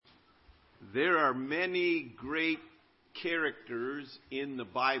There are many great characters in the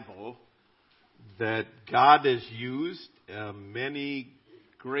Bible that God has used, many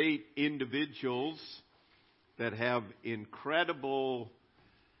great individuals that have incredible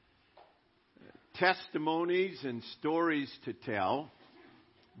testimonies and stories to tell.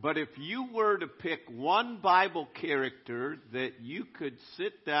 But if you were to pick one Bible character that you could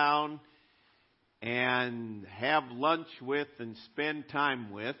sit down and have lunch with and spend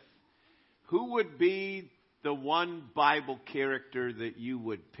time with, who would be the one Bible character that you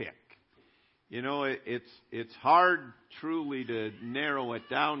would pick? You know, it's hard truly to narrow it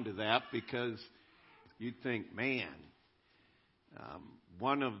down to that, because you think, man,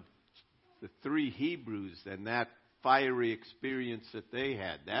 one of the three Hebrews and that fiery experience that they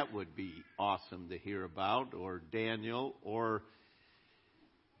had, that would be awesome to hear about, or Daniel, or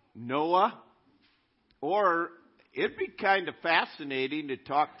Noah, or it'd be kind of fascinating to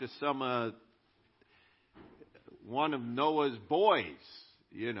talk to one of Noah's boys.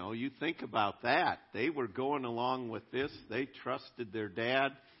 You know, you think about that. They were going along with this. They trusted their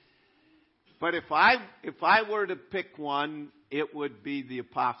dad. But if I were to pick one, it would be the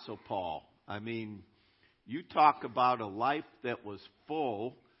Apostle Paul. I mean, you talk about a life that was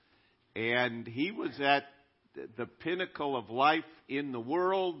full, and he was at the pinnacle of life in the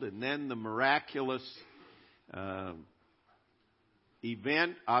world, and then the miraculous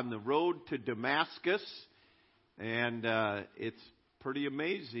event on the road to Damascus. And it's pretty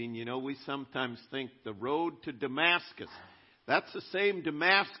amazing. You know, we sometimes think the road to Damascus, that's the same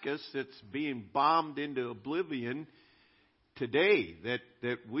Damascus that's being bombed into oblivion today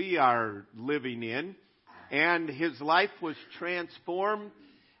that we are living in. And his life was transformed,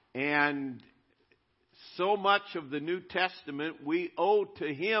 and so much of the New Testament we owe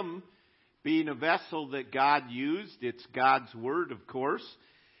to him being a vessel that God used. It's God's Word, of course.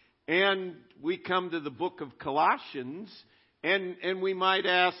 And we come to the book of Colossians, and we might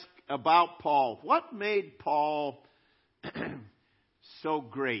ask about Paul. What made Paul so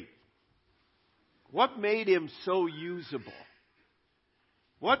great? What made him so usable?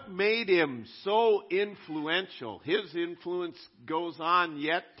 What made him so influential? His influence goes on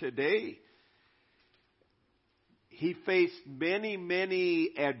yet today. He faced many,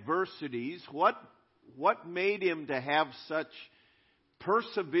 many adversities. What made him to have such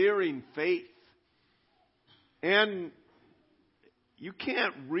persevering faith? And you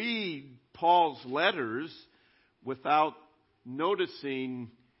can't read Paul's letters without noticing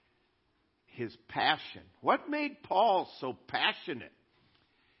his passion. What made Paul so passionate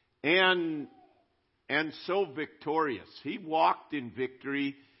and so victorious? He walked in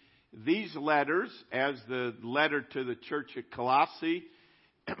victory. These letters, as the letter to the church at Colossae,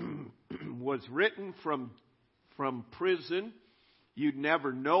 was written from prison. You'd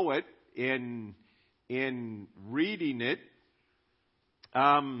never know it in reading it.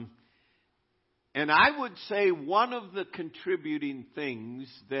 And I would say one of the contributing things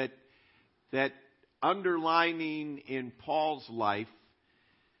that underlining in Paul's life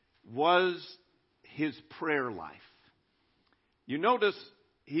was his prayer life. You notice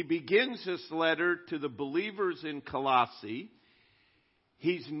he begins this letter to the believers in Colossae.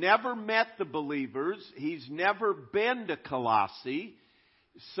 He's never met the believers. He's never been to Colossae.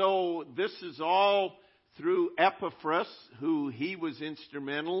 So this is all through Epaphras, who he was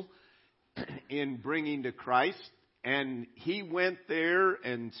instrumental in bringing to Christ. And he went there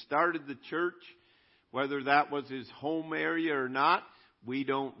and started the church. Whether that was his home area or not, we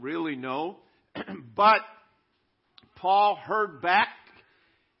don't really know. But Paul heard back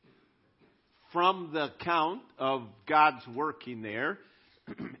from the account of God's working there.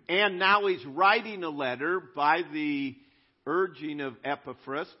 And now he's writing a letter by the urging of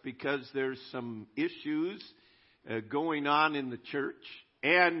Epaphras, because there's some issues going on in the church.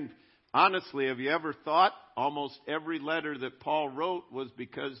 And honestly, have you ever thought almost every letter that Paul wrote was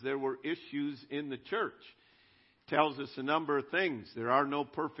because there were issues in the church? Tells us a number of things. There are no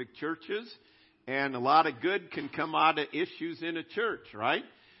perfect churches, and a lot of good can come out of issues in a church, right?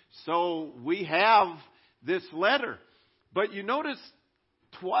 So we have this letter. But you notice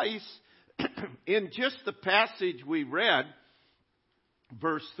twice in just the passage we read,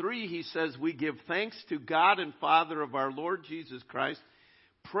 verse 3, he says, "We give thanks to God and Father of our Lord Jesus Christ,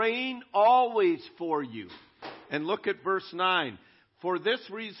 praying always for you." And look at verse 9. "For this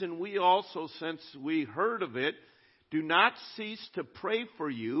reason we also, since we heard of it, do not cease to pray for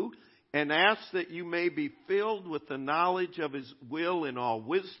you and ask that you may be filled with the knowledge of His will in all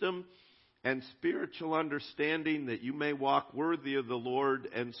wisdom and spiritual understanding, that you may walk worthy of the Lord,"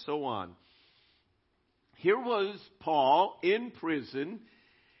 and so on. Here was Paul in prison,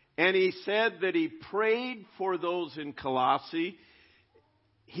 And he said that he prayed for those in Colossae.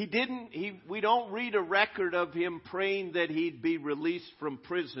 We don't read a record of him praying that he'd be released from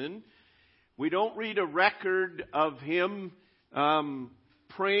prison. We don't read a record of him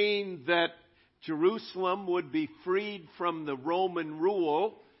praying that Jerusalem would be freed from the Roman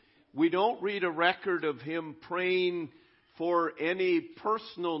rule. We don't read a record of him praying for any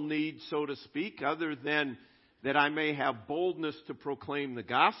personal need, so to speak, other than that I may have boldness to proclaim the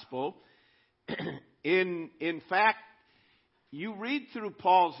gospel. In fact, you read through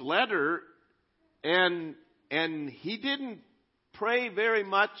Paul's letter, and he didn't pray very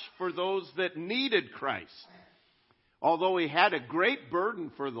much for those that needed Christ, although he had a great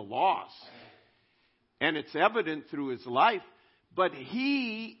burden for the lost, and it's evident through his life. But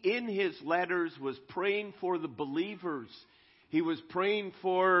he, in his letters, was praying for the believers. He was praying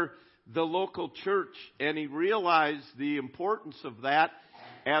for the local church, and he realized the importance of that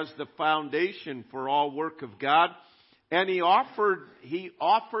as the foundation for all work of God. And he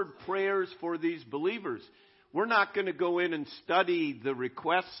offered prayers for these believers. We're not going to go in and study the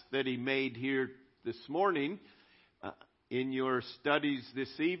requests that he made here this morning. In your studies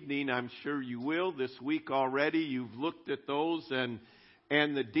this evening, I'm sure you will. This week already, you've looked at those and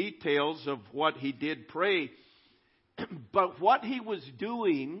the details of what he did pray. But what he was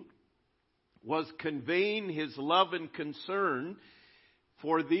doing was conveying his love and concern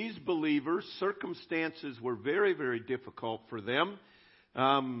for these believers. Circumstances were very, very difficult for them.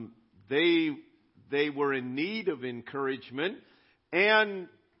 They were in need of encouragement. And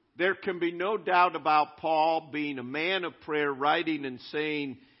there can be no doubt about Paul being a man of prayer, writing and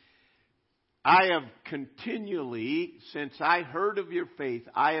saying, I have continually, since I heard of your faith,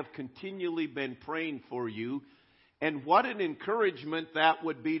 I have continually been praying for you. And what an encouragement that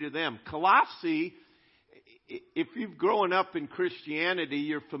would be to them. Colossae, if you've grown up in Christianity,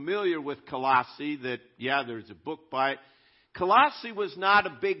 you're familiar with Colossae, there's a book by it. Colossae was not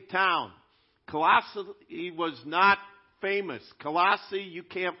a big town. Colossae was not famous. Colossae, you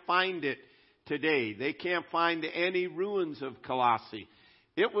can't find it today. They can't find any ruins of Colossae.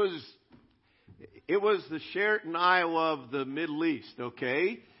 It was the Chariton, Iowa of the Middle East,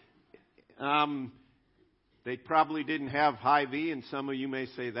 okay? They probably didn't have Hy-Vee, and some of you may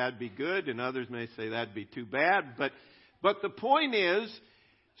say that'd be good, and others may say that'd be too bad. But the point is,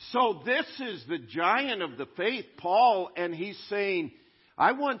 so this is the giant of the faith, Paul, and he's saying,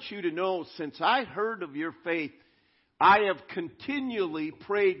 I want you to know, since I heard of your faith, I have continually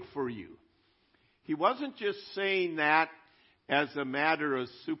prayed for you. He wasn't just saying that as a matter of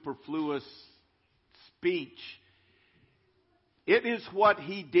superfluous speech. It is what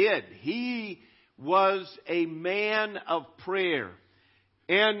he did. He was a man of prayer.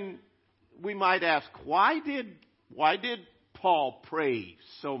 And we might ask, why did Paul pray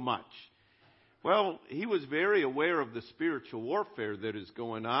so much? Well, he was very aware of the spiritual warfare that is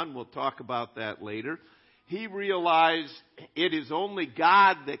going on. We'll talk about that later. He realized it is only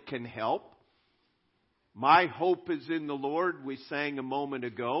God that can help. My hope is in the Lord, we sang a moment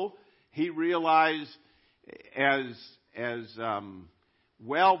ago. He realized, as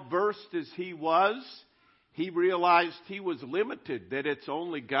well-versed as he was, he realized he was limited, that it's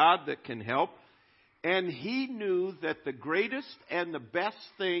only God that can help. And he knew that the greatest and the best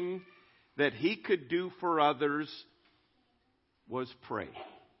thing that he could do for others was pray.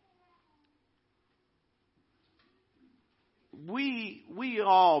 We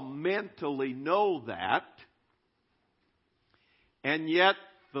all mentally know that, and yet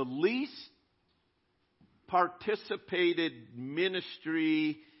the least participated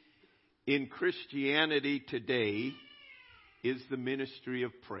ministry in Christianity today is the ministry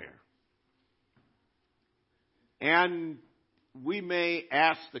of prayer. And we may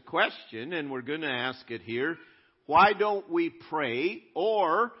ask the question, and we're going to ask it here, why don't we pray,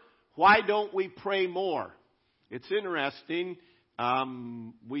 or why don't we pray more? It's interesting.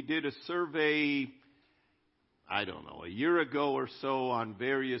 We did a survey, a year ago or so on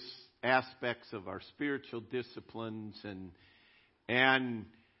various aspects of our spiritual disciplines, and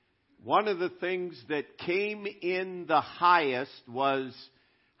one of the things that came in the highest was,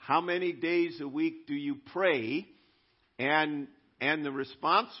 how many days a week do you pray? And the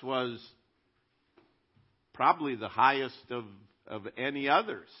response was probably the highest of any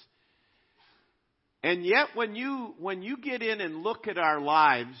others. And yet when you get in and look at our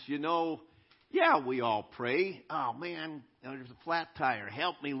lives, we all pray. Oh man, there's a flat tire.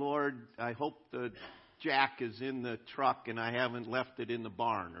 Help me, Lord. I hope the jack is in the truck and I haven't left it in the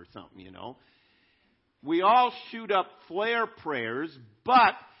barn or something, We all shoot up flare prayers,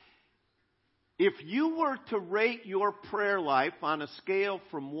 but if you were to rate your prayer life on a scale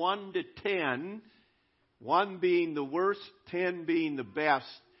from 1 to 10, 1 being the worst, 10 being the best,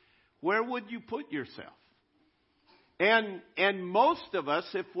 where would you put yourself? And most of us,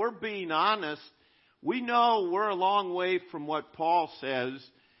 if we're being honest, we know we're a long way from what Paul says.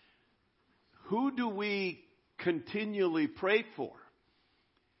 Who do we continually pray for?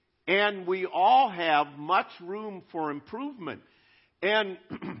 And we all have much room for improvement. And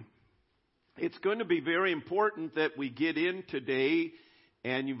it's going to be very important that we get in today,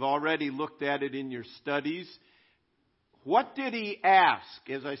 and you've already looked at it in your studies. What did he ask?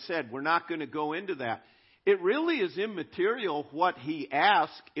 As I said, we're not going to go into that. It really is immaterial what he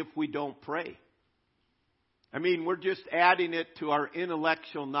asked if we don't pray. I mean, we're just adding it to our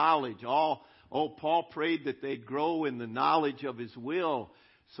intellectual knowledge. Paul prayed that they'd grow in the knowledge of his will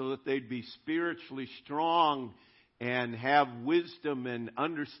so that they'd be spiritually strong and have wisdom and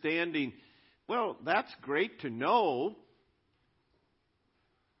understanding. Well, that's great to know,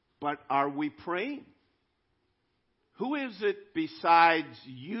 but are we praying? Who is it besides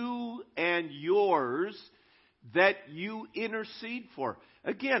you and yours that you intercede for?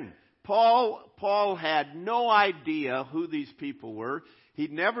 Again, Paul had no idea who these people were.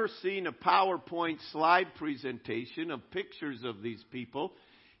 He'd never seen a PowerPoint slide presentation of pictures of these people.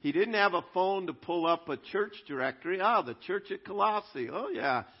 He didn't have a phone to pull up a church directory. The church at Colossae. Oh,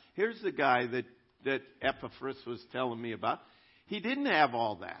 yeah, here's the guy that Epaphras was telling me about. He didn't have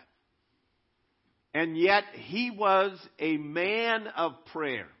all that. And yet, he was a man of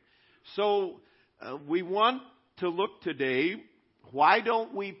prayer. So, we want to look today, why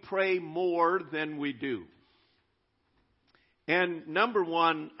don't we pray more than we do? And number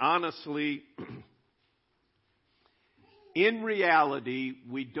one, honestly, in reality,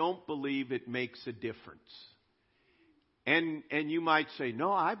 we don't believe it makes a difference. And you might say,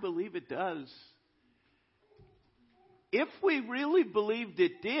 no, I believe it does. If we really believed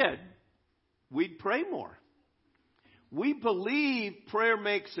it did, we'd pray more. We believe prayer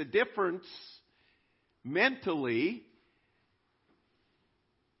makes a difference mentally,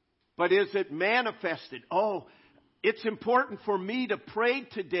 but is it manifested? It's important for me to pray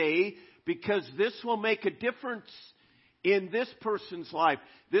today because this will make a difference in this person's life.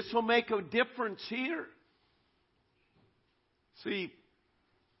 This will make a difference here. See,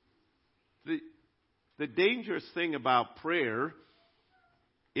 the dangerous thing about prayer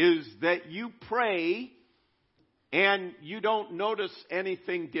is that you pray and you don't notice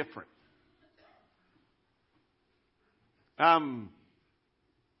anything different.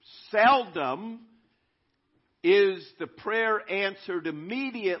 Seldom is the prayer answered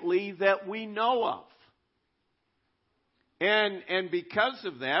immediately that we know of. And because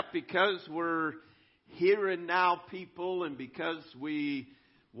of that, because we're here and now people, and because we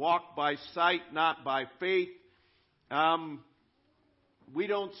walk by sight, not by faith, we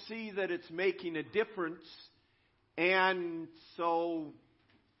don't see that it's making a difference, and so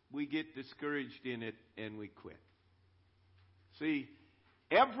we get discouraged in it and we quit. See,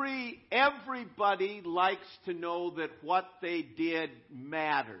 everybody likes to know that what they did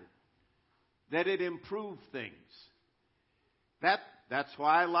mattered, that it improved things. That's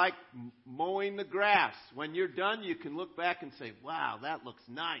why I like mowing the grass. When you're done, you can look back and say, wow, that looks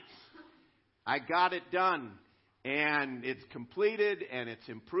nice. I got it done. And it's completed and it's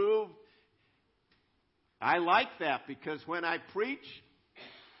improved. I like that because when I preach,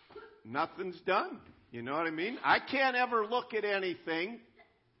 nothing's done. You know what I mean? I can't ever look at anything,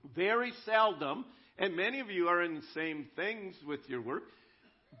 very seldom, and many of you are in the same things with your work,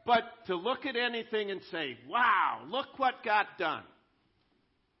 but to look at anything and say, wow, look what got done.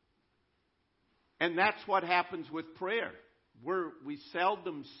 And that's what happens with prayer. We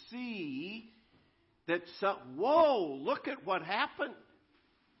seldom see that, whoa, look at what happened.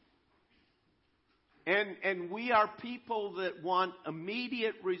 And we are people that want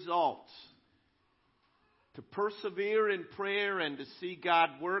immediate results. To persevere in prayer and to see God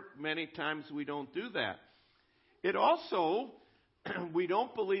work, many times we don't do that. It also, we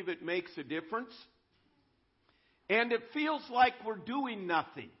don't believe it makes a difference. And it feels like we're doing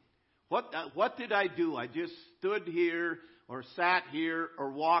nothing. What did I do? I just stood here or sat here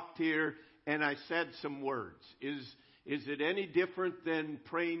or walked here and I said some words. Is it any different than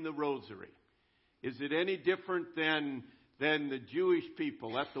praying the rosary? Is it any different than the Jewish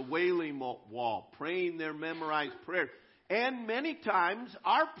people at the Wailing Wall praying their memorized prayers? And many times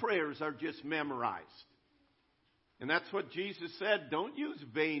our prayers are just memorized. And that's what Jesus said. Don't use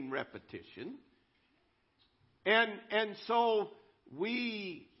vain repetition. And so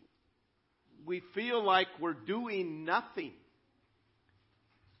we feel like we're doing nothing.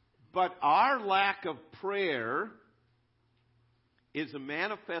 But our lack of prayer is a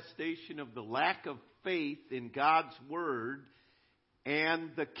manifestation of the lack of faith in God's Word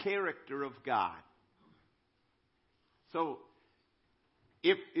and the character of God. So,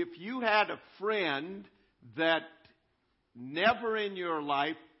 if you had a friend that never in your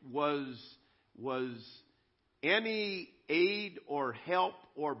life was any aid or help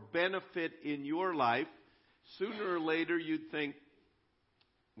or benefit in your life, sooner or later you'd think,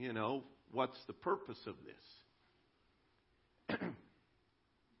 what's the purpose of this?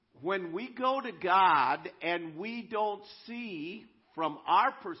 When we go to God and we don't see, from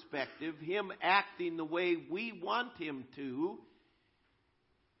our perspective, Him acting the way we want Him to,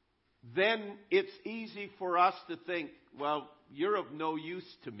 then it's easy for us to think, well, you're of no use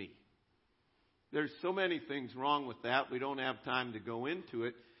to me. There's so many things wrong with that. We don't have time to go into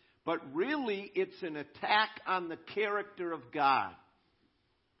it. But really, it's an attack on the character of God.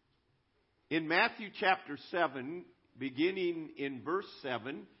 In Matthew chapter 7, beginning in verse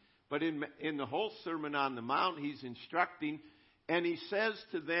 7, but in the whole Sermon on the Mount, He's instructing, and He says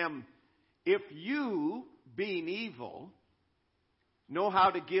to them, if you, being evil, know how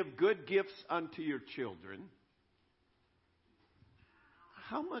to give good gifts unto your children,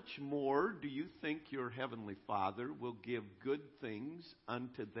 how much more do you think your heavenly Father will give good things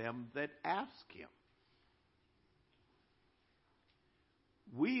unto them that ask Him?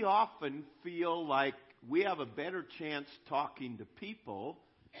 We often feel like we have a better chance talking to people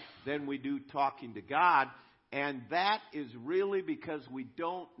than we do talking to God, and that is really because we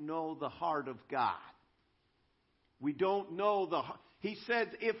don't know the heart of God. We don't know the heart. He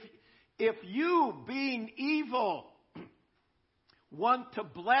said, if you, being evil, want to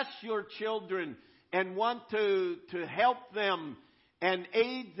bless your children and want to help them and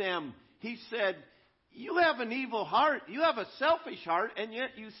aid them, He said, you have an evil heart. You have a selfish heart, and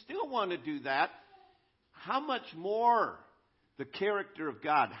yet you still want to do that. How much more the character of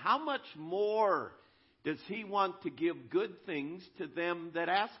God? How much more does He want to give good things to them that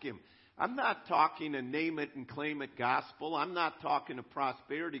ask Him? I'm not talking a name it and claim it gospel. I'm not talking a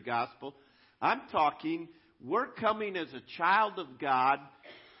prosperity gospel. I'm talking we're coming as a child of God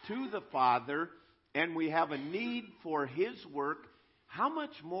to the Father, and we have a need for His work. How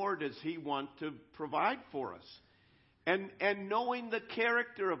much more does He want to provide for us? And knowing the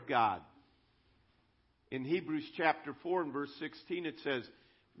character of God. In Hebrews chapter 4 and verse 16 it says,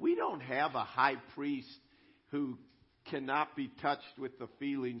 we don't have a high priest who cannot be touched with the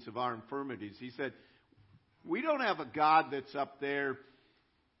feelings of our infirmities. He said, we don't have a God that's up there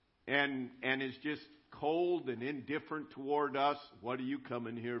and is just cold and indifferent toward us. What are you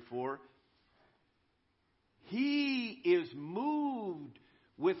coming here for? He is moved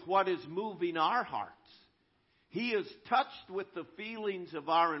with what is moving our hearts. He is touched with the feelings of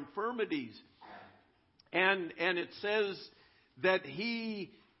our infirmities. And it says that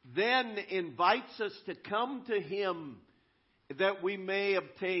He then invites us to come to Him that we may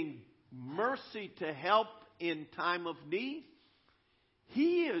obtain mercy to help in time of need.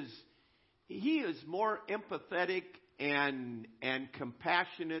 He is more empathetic and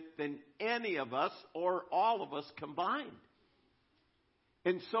compassionate than any of us or all of us combined.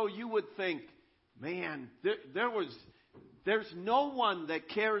 And so you would think, man, there's no one that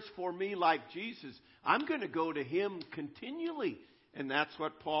cares for me like Jesus. I'm going to go to Him continually. And that's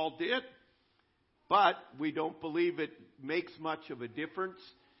what Paul did. But we don't believe it makes much of a difference.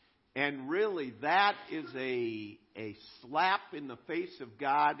 And really, that is a slap in the face of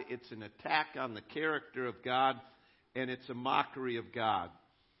God. It's an attack on the character of God. And it's a mockery of God.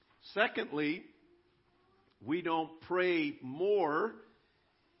 Secondly, we don't pray more,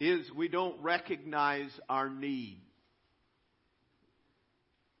 is we don't recognize our need.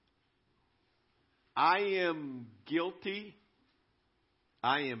 I am guilty.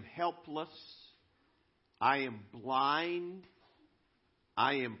 I am helpless. I am blind.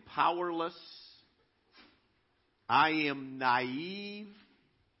 I am powerless. I am naive.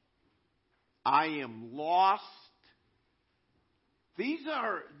 I am lost. These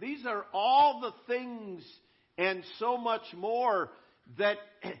are all the things and so much more that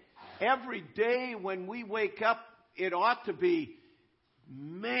every day when we wake up, it ought to be,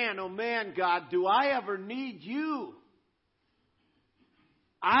 man, oh man, God, do I ever need you?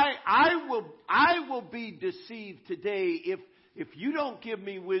 I will be deceived today if you don't give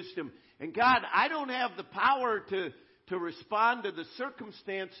me wisdom. And God, I don't have the power to respond to the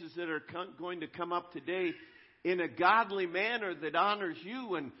circumstances that are going to come up today in a godly manner that honors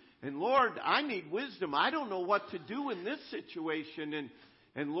you. And Lord, I need wisdom. I don't know what to do in this situation.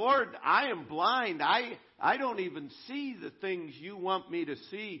 And Lord, I am blind. I don't even see the things you want me to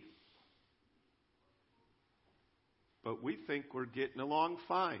see. but we think we're getting along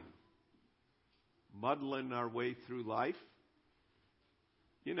fine, muddling our way through life.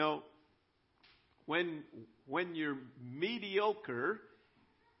 You know, when you're mediocre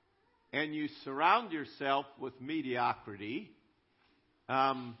and you surround yourself with mediocrity,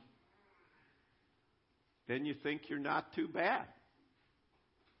 then you think you're not too bad.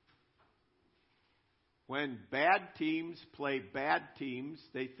 When bad teams play bad teams,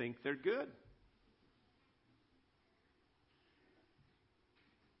 they think they're good.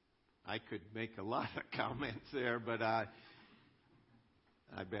 I could make a lot of comments there, but I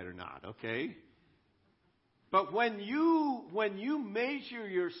better not, okay? But when you measure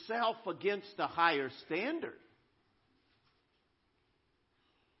yourself against a higher standard,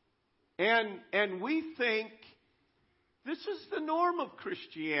 and we think this is the norm of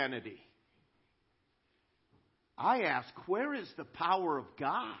Christianity, I ask, where is the power of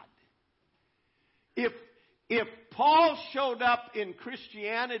God? If Paul showed up in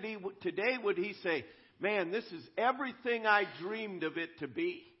Christianity today, would he say, man, this is everything I dreamed of it to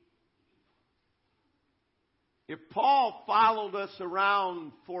be? If Paul followed us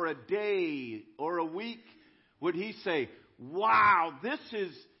around for a day or a week, would he say, wow, this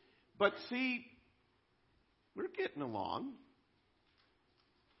is... But see, we're getting along.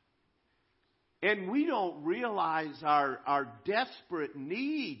 And we don't realize our desperate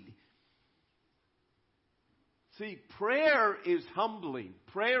need. See, prayer is humbling.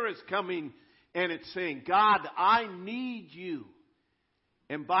 Prayer is coming and it's saying, God, I need you.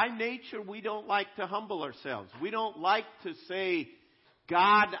 And by nature, we don't like to humble ourselves. We don't like to say,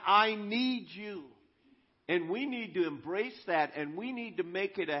 God, I need you. And we need to embrace that, and we need to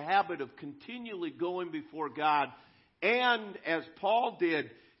make it a habit of continually going before God. And as Paul did,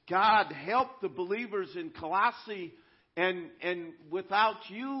 God, help the believers in Colossae, and without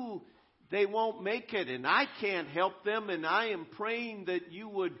you, they won't make it. And I can't help them, and I am praying that you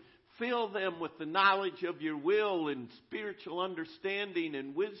would fill them with the knowledge of your will and spiritual understanding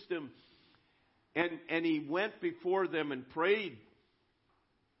and wisdom. And he went before them and prayed.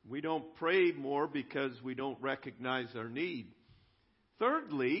 We don't pray more because we don't recognize our need.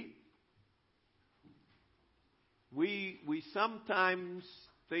 Thirdly, we sometimes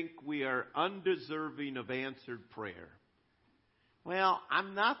think we are undeserving of answered prayer. Well,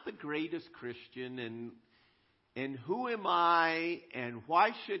 I'm not the greatest Christian, and who am I, and why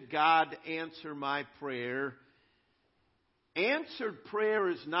should God answer my prayer? Answered prayer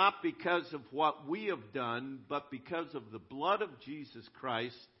is not because of what we have done, but because of the blood of Jesus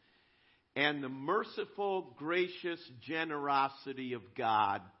Christ and the merciful, gracious generosity of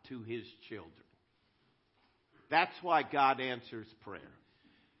God to His children. That's why God answers prayer.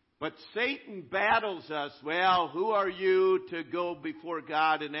 But Satan battles us. Well, who are you to go before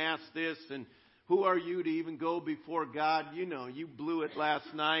God and ask this? And who are you to even go before God? You know, you blew it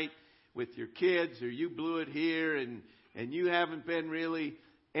last night with your kids, or you blew it here, and you haven't been really.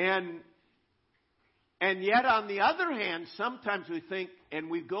 And yet, on the other hand, sometimes we think, and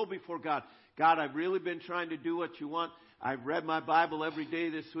we go before God, God, I've really been trying to do what you want. I've read my Bible every day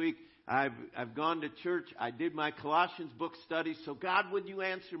this week. I've gone to church. I did my Colossians book study. So God, would you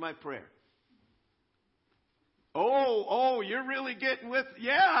answer my prayer? Oh, you're really getting with,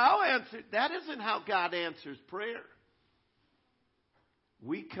 yeah, I'll answer. That isn't how God answers prayer.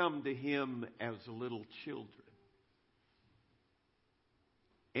 We come to Him as little children.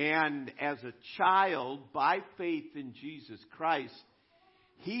 And as a child, by faith in Jesus Christ,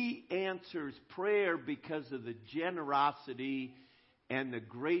 He answers prayer because of the generosity and the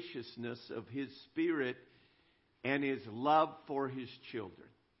graciousness of His Spirit and His love for His children.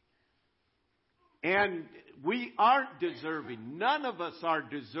 And we aren't deserving. None of us are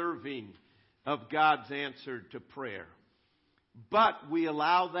deserving of God's answer to prayer. But we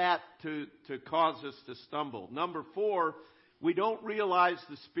allow that to cause us to stumble. Number 4, we don't realize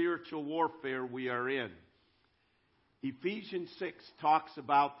the spiritual warfare we are in. Ephesians 6 talks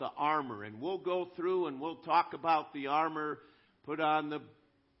about the armor, and we'll go through and we'll talk about the armor, put on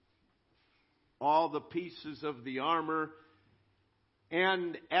all the pieces of the armor.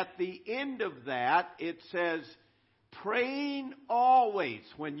 And at the end of that, it says, praying always.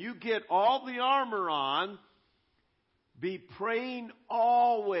 When you get all the armor on, be praying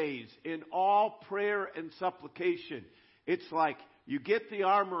always in all prayer and supplication. It's like you get the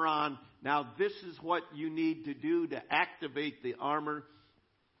armor on. Now this is what you need to do to activate the armor.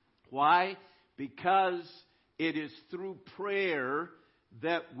 Why? Because it is through prayer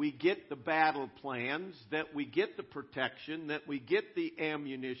that we get the battle plans, that we get the protection, that we get the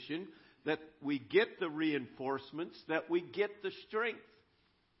ammunition, that we get the reinforcements, that we get the strength.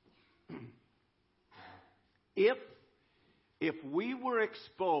 If if we were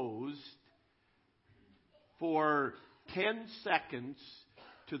exposed for 10 seconds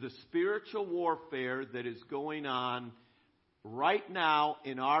to the spiritual warfare that is going on right now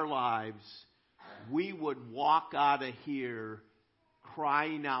in our lives, we would walk out of here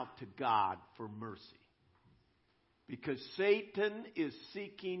crying out to God for mercy. Because Satan is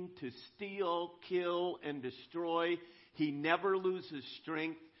seeking to steal, kill, and destroy. He never loses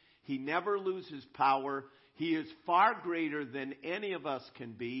strength. He never loses power. He is far greater than any of us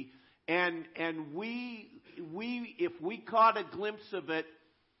can be. And we if we caught a glimpse of it,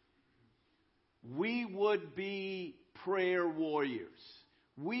 we would be prayer warriors.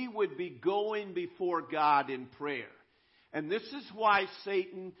 We would be going before God in prayer. And this is why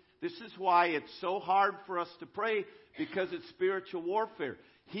it's so hard for us to pray, because it's spiritual warfare.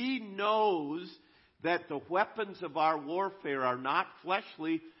 He knows that the weapons of our warfare are not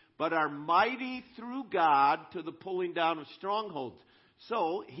fleshly, but are mighty through God to the pulling down of strongholds.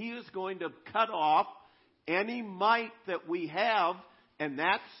 So He is going to cut off any might that we have, and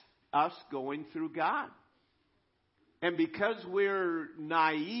that's us going through God. And because we're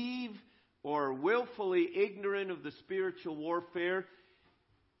naive or willfully ignorant of the spiritual warfare,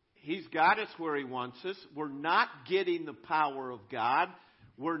 He's got us where He wants us. We're not getting the power of God.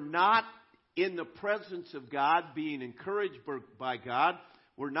 We're not in the presence of God, being encouraged by God.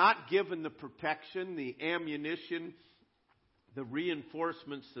 We're not given the protection, the ammunition, the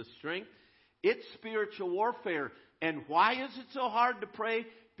reinforcements, the strength. It's spiritual warfare. And why is it so hard to pray?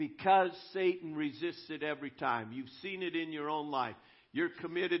 Because Satan resists it every time. You've seen it in your own life. You're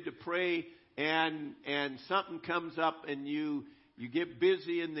committed to pray, and something comes up, and you get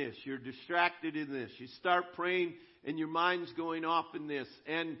busy in this. You're distracted in this. You start praying, and your mind's going off in this.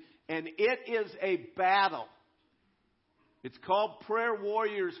 And it is a battle. It's called prayer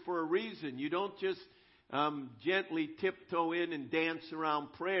warriors for a reason. You don't just gently tiptoe in and dance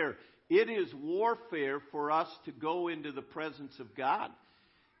around prayer. It is warfare for us to go into the presence of God.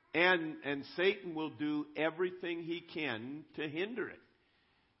 And Satan will do everything he can to hinder it.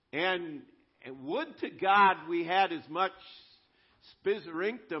 And would to God we had as much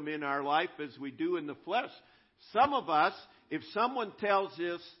spizerinctum in our life as we do in the flesh. Some of us, if someone tells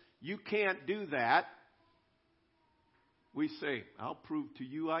us you can't do that, we say, I'll prove to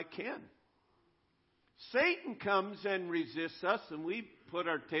you I can. Satan comes and resists us, and we put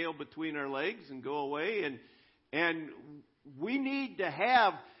our tail between our legs and go away. And we need to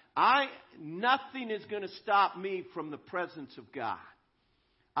have, nothing is going to stop me from the presence of God.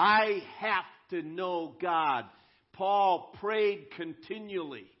 I have to know God. Paul prayed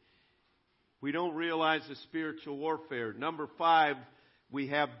continually. We don't realize the spiritual warfare. Number 5, we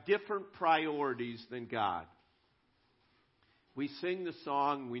have different priorities than God. We sing the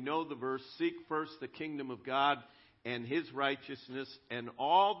song, we know the verse, seek first the kingdom of God and His righteousness, and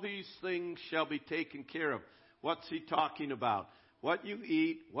all these things shall be taken care of. What's he talking about? What you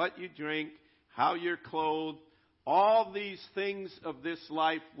eat, what you drink, how you're clothed, all these things of this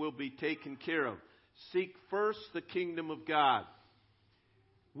life will be taken care of. Seek first the kingdom of God.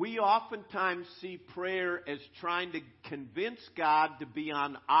 We oftentimes see prayer as trying to convince God to be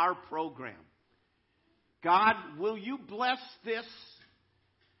on our program. God, will you bless this?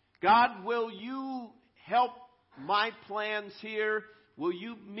 God, will you help my plans here? Will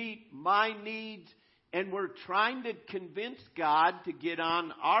you meet my needs? And we're trying to convince God to get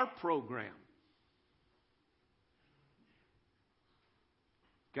on our program.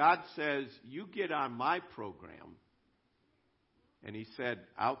 God says, you get on my program. And He said,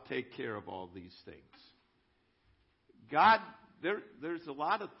 I'll take care of all these things. God, there's a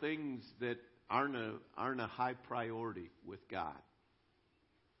lot of things that aren't a high priority with God.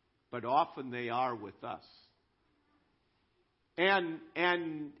 But often they are with us. And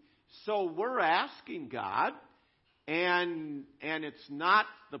so we're asking God, and it's not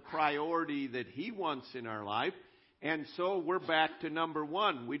the priority that He wants in our life. And so we're back to number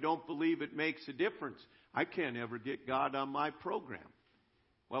 1. We don't believe it makes a difference. I can't ever get God on my program.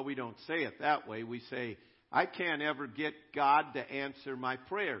 Well, we don't say it that way. We say, I can't ever get God to answer my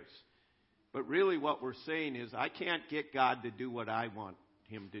prayers. But really what we're saying is, I can't get God to do what I want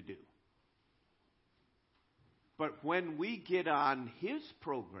Him to do. But when we get on His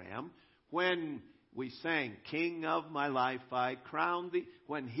program, when we sang, King of my life, I crown thee.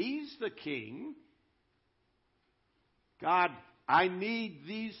 When He's the King, God, I need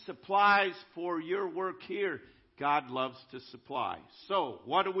these supplies for your work here. God loves to supply. So,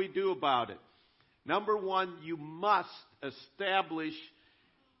 what do we do about it? Number 1, you must establish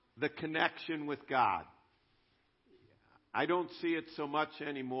the connection with God. I don't see it so much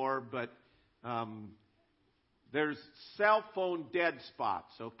anymore, but there's cell phone dead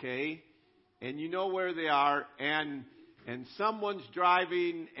spots, okay? And you know where they are, and someone's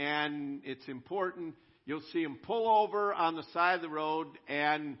driving, and it's important. You'll see them pull over on the side of the road,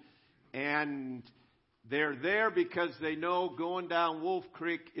 and they're there because they know going down Wolf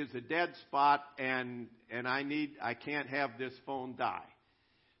Creek is a dead spot, and I can't have this phone die.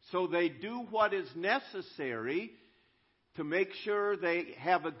 So they do what is necessary to make sure they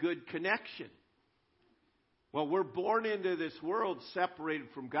have a good connection. Well, we're born into this world separated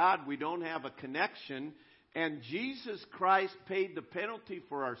from God. We don't have a connection. And Jesus Christ paid the penalty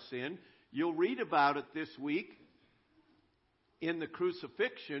for our sin. You'll read about it this week in the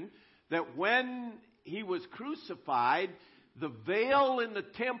crucifixion, that when he was crucified, the veil in the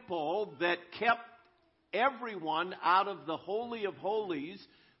temple that kept everyone out of the Holy of Holies,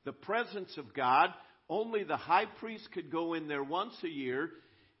 the presence of God, only the high priest could go in there once a year.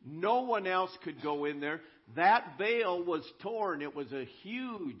 No one else could go in there. That veil was torn. It was a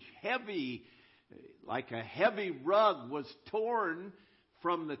huge, heavy, like a heavy rug was torn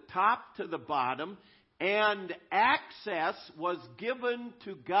from the top to the bottom, and access was given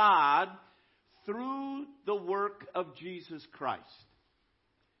to God through the work of Jesus Christ.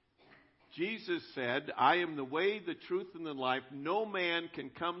 Jesus said, I am the way, the truth, and the life. No man can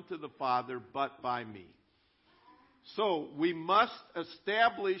come to the Father but by me. So we must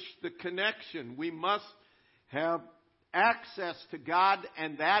establish the connection. We must have access to God,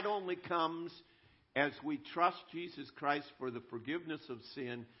 and that only comes as we trust Jesus Christ for the forgiveness of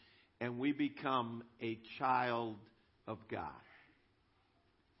sin, and we become a child of God.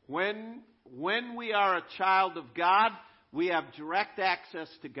 When we are a child of God, we have direct access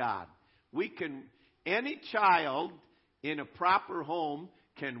to God. Any child in a proper home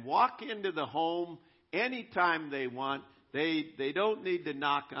can walk into the home anytime they want. They don't need to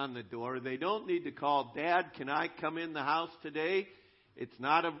knock on the door. They don't need to call, Dad, can I come in the house today? It's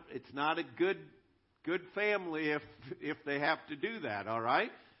not a good family if they have to do that, all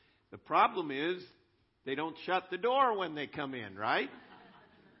right? The problem is they don't shut the door when they come in, right?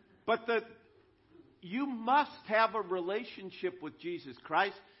 But you must have a relationship with Jesus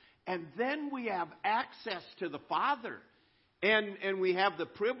Christ, and then we have access to the Father, and we have the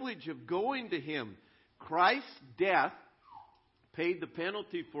privilege of going to Him. Christ's death paid the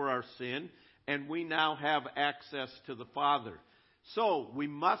penalty for our sin, and we now have access to the Father. So we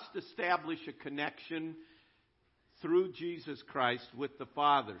must establish a connection through Jesus Christ with the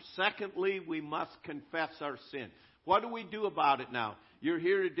Father. Secondly, we must confess our sin. What do we do about it now? You're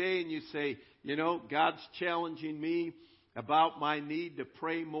here today and you say, God's challenging me about my need to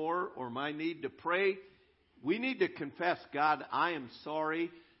pray more or my need to pray. We need to confess, God, I am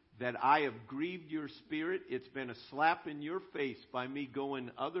sorry that I have grieved your spirit. It's been a slap in your face by me going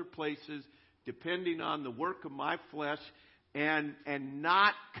other places, depending on the work of my flesh, and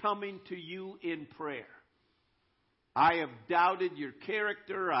not coming to you in prayer. I have doubted your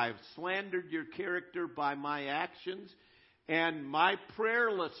character. I have slandered your character by my actions. And my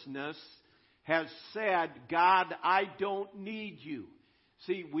prayerlessness has said, God, I don't need you.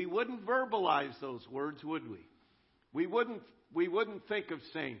 See, we wouldn't verbalize those words, would we? We wouldn't think of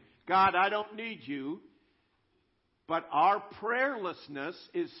saying, God, I don't need you. But our prayerlessness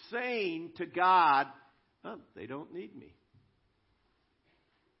is saying to God, they don't need me.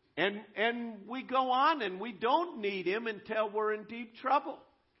 And we go on and we don't need Him until we're in deep trouble.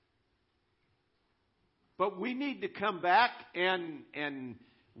 But we need to come back and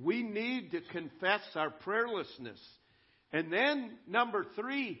we need to confess our prayerlessness. And then, number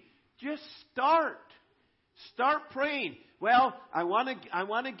 3, just start. Start praying. Well, I want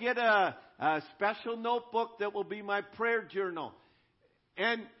to get a special notebook that will be my prayer journal.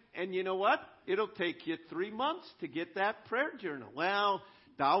 And you know what? It'll take you 3 months to get that prayer journal. Well,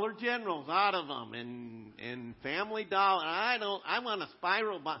 Dollar General's out of them, and Family Dollar. I want a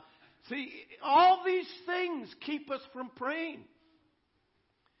spiral box. See, all these things keep us from praying.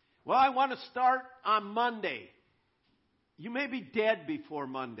 Well, I want to start on Monday. You may be dead before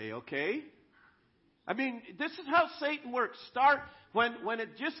Monday, okay? I mean, this is how Satan works. Start when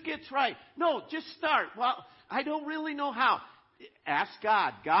it just gets right. No, just start. Well, I don't really know how. Ask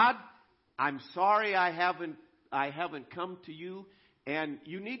God. God, I'm sorry I haven't come to you, and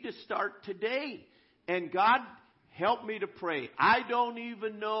you need to start today. And God, help me to pray. I don't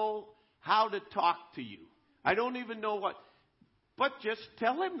even know how to talk to you. I don't even know what. But just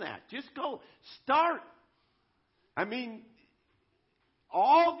tell Him that. Just go. Start. I mean,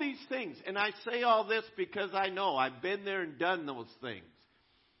 all these things. And I say all this because I know I've been there and done those things.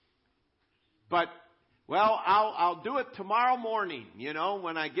 But, well, I'll do it tomorrow morning,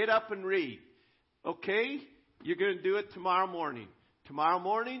 when I get up and read. Okay? you're going to do it tomorrow morning. Tomorrow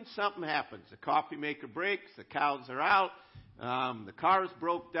morning, something happens. The coffee maker breaks, the cows are out, the car's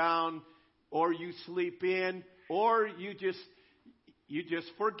broke down, or you sleep in, or you just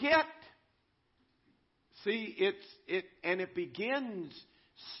forget. See, it begins,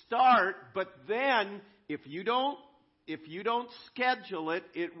 but then if you don't schedule it,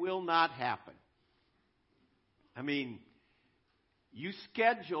 it will not happen. I mean, you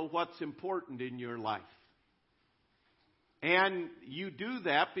schedule what's important in your life. And you do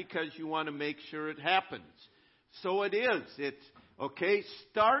that because you want to make sure it happens. So it is. It's, okay,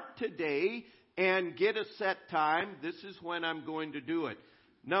 start today and get a set time. This is when I'm going to do it.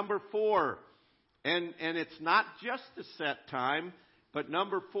 Number 4, and it's not just a set time, but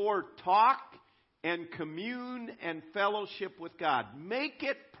number 4, talk and commune and fellowship with God. Make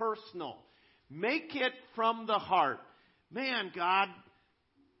it personal. Make it from the heart. Man, God,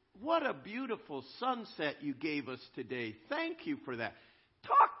 what a beautiful sunset you gave us today. Thank you for that.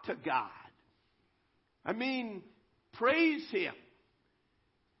 Talk to God. I mean, praise Him.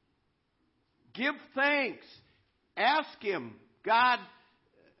 Give thanks. Ask Him, God,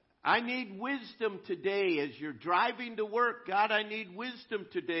 I need wisdom today as you're driving to work. God, I need wisdom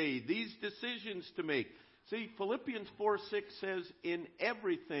today. These decisions to make. See, Philippians 4:6 says, in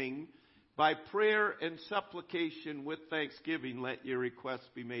everything, by prayer and supplication with thanksgiving, let your requests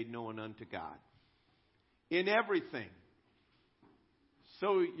be made known unto God. In everything.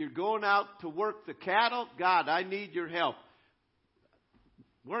 So you're going out to work the cattle. God, I need your help.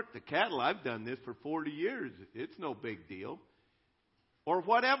 Work the cattle. I've done this for 40 years. It's no big deal. Or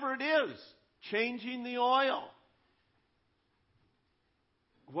whatever it is. Changing the oil.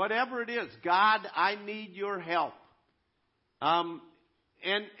 Whatever it is. God, I need your help. And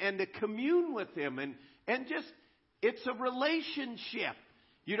to commune with Him. And just, it's a relationship.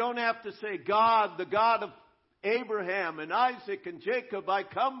 You don't have to say, God, the God of Abraham and Isaac and Jacob, I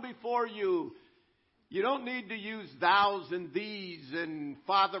come before you. You don't need to use thous and these and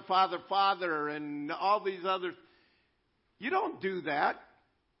Father, Father, Father and all these others. You don't do that.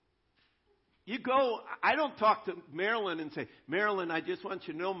 You go, I don't talk to Marilyn and say, Marilyn, I just want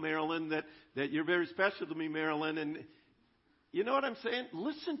you to know, Marilyn, that you're very special to me, Marilyn. And you know what I'm saying?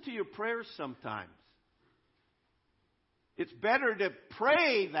 Listen to your prayers sometimes. It's better to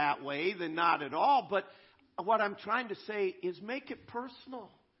pray that way than not at all. But what I'm trying to say is make it personal.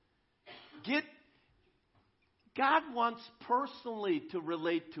 God wants personally to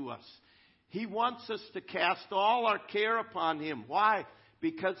relate to us. He wants us to cast all our care upon Him. Why?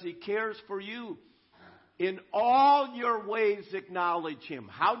 Because He cares for you. In all your ways, acknowledge Him.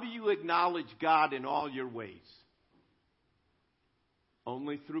 How do you acknowledge God in all your ways?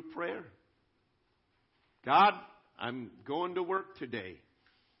 Only through prayer. God, I'm going to work today.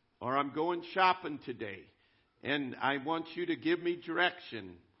 Or I'm going shopping today. And I want you to give me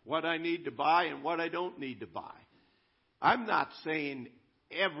direction. What I need to buy and what I don't need to buy. I'm not saying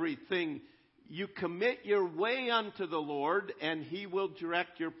everything. You commit your way unto the Lord and He will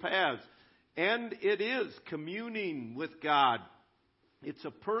direct your paths. And it is communing with God. It's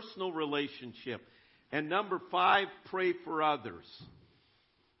a personal relationship. And number 5, pray for others.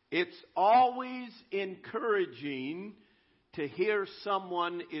 It's always encouraging to hear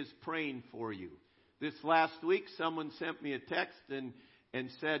someone is praying for you. This last week, someone sent me a text and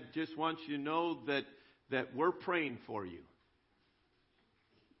said, just want you to know that we're praying for you.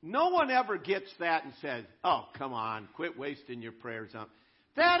 No one ever gets that and says, oh, come on, quit wasting your prayers on.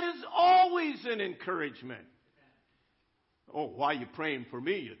 That is always an encouragement. Oh, why are you praying for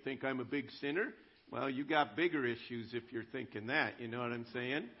me? You think I'm a big sinner? Well, you got bigger issues if you're thinking that. You know what I'm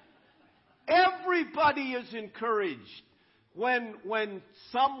saying? Everybody is encouraged when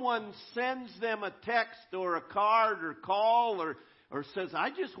someone sends them a text or a card or call or says, I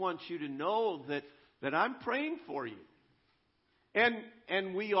just want you to know that I'm praying for you.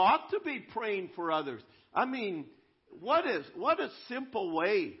 And we ought to be praying for others. I mean, what a simple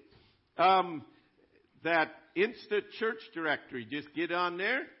way. That instant church directory, just get on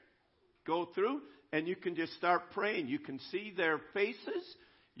there, go through, and you can just start praying. You can see their faces.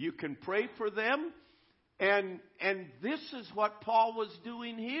 You can pray for them. And this is what Paul was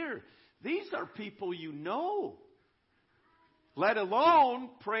doing here. These are people you know. Let alone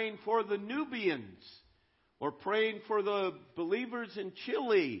praying for the Nubians. Or praying for the believers in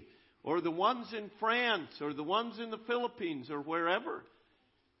Chile. Or the ones in France. Or the ones in the Philippines. Or wherever.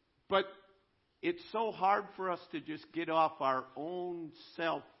 But it's so hard for us to just get off our own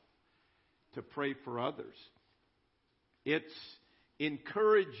self to pray for others. It's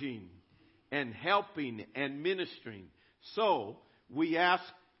encouraging and helping and ministering. So, we ask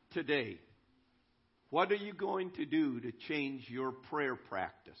today, What are you going to do to change your prayer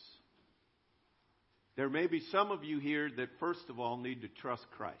practice? There may be some of you here that first of all need to trust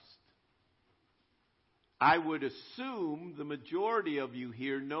Christ. I would assume the majority of you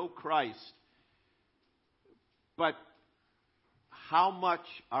here know Christ. But how much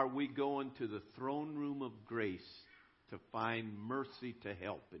are we going to the throne room of grace to find mercy to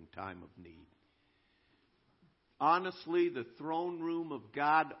help in time of need? Honestly, the throne room of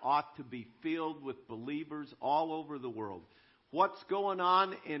God ought to be filled with believers all over the world. What's going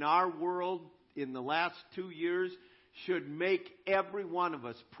on in our world in the last 2 years should make every one of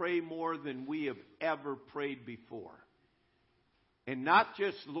us pray more than we have ever prayed before. And not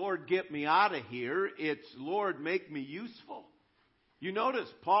just, Lord, get me out of here. It's, Lord, make me useful. You notice,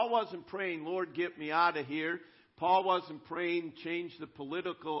 Paul wasn't praying, Lord, get me out of here. Paul wasn't praying, change the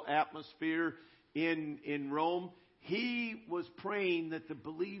political atmosphere in Rome. He was praying that the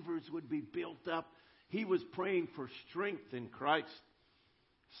believers would be built up. He was praying for strength in Christ.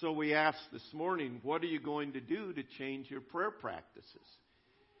 So we asked this morning, what are you going to do to change your prayer practices?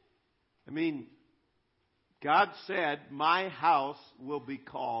 I mean, God said, my house will be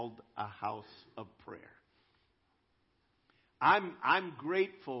called a house of prayer. I'm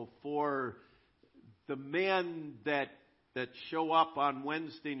grateful for the men that show up on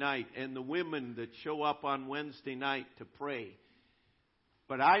Wednesday night and the women that show up on Wednesday night to pray.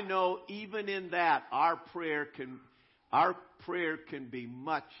 But I know even in that, our prayer can be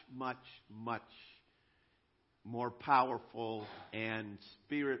much, much, much more powerful and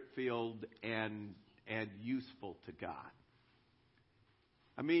spirit-filled and useful to God.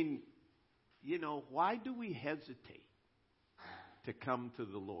 I mean, why do we hesitate to come to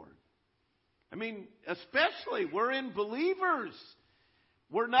the Lord? I mean, especially we're in believers.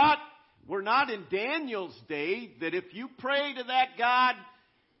 We're not in Daniel's day that if you pray to that God,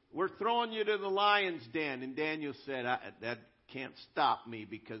 we're throwing you to the lion's den. And Daniel said, that can't stop me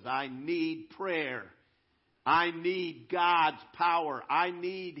because I need prayer. I need God's power. I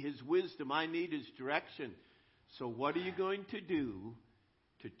need His wisdom. I need His direction. So what are you going to do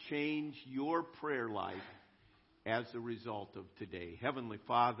to change your prayer life as a result of today? Heavenly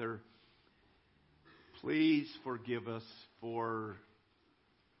Father, please forgive us for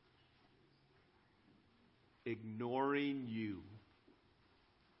ignoring you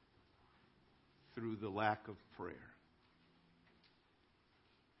through the lack of prayer.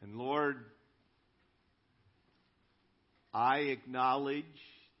 And Lord, I acknowledge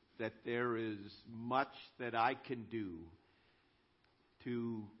that there is much that I can do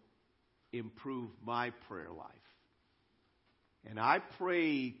to improve my prayer life. And I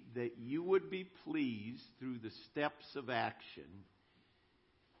pray that you would be pleased through the steps of action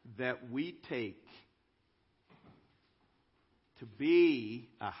that we take to be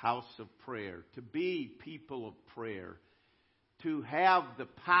a house of prayer, to be people of prayer, to have the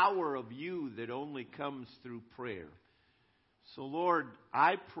power of you that only comes through prayer. So Lord,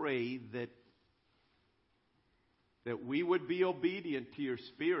 I pray that we would be obedient to your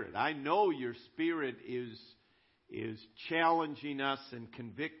Spirit. I know your Spirit is challenging us and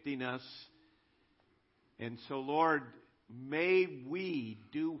convicting us. And so, Lord, may we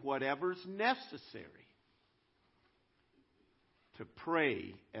do whatever's necessary to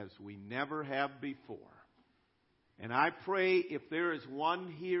pray as we never have before. And I pray if there is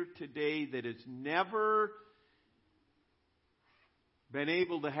one here today that has never been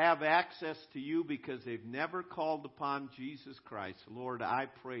able to have access to you because they've never called upon Jesus Christ, Lord, I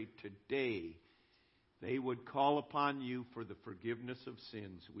pray today they would call upon you for the forgiveness of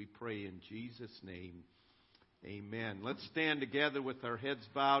sins. We pray in Jesus' name. Amen. Let's stand together with our heads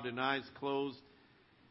bowed and eyes closed.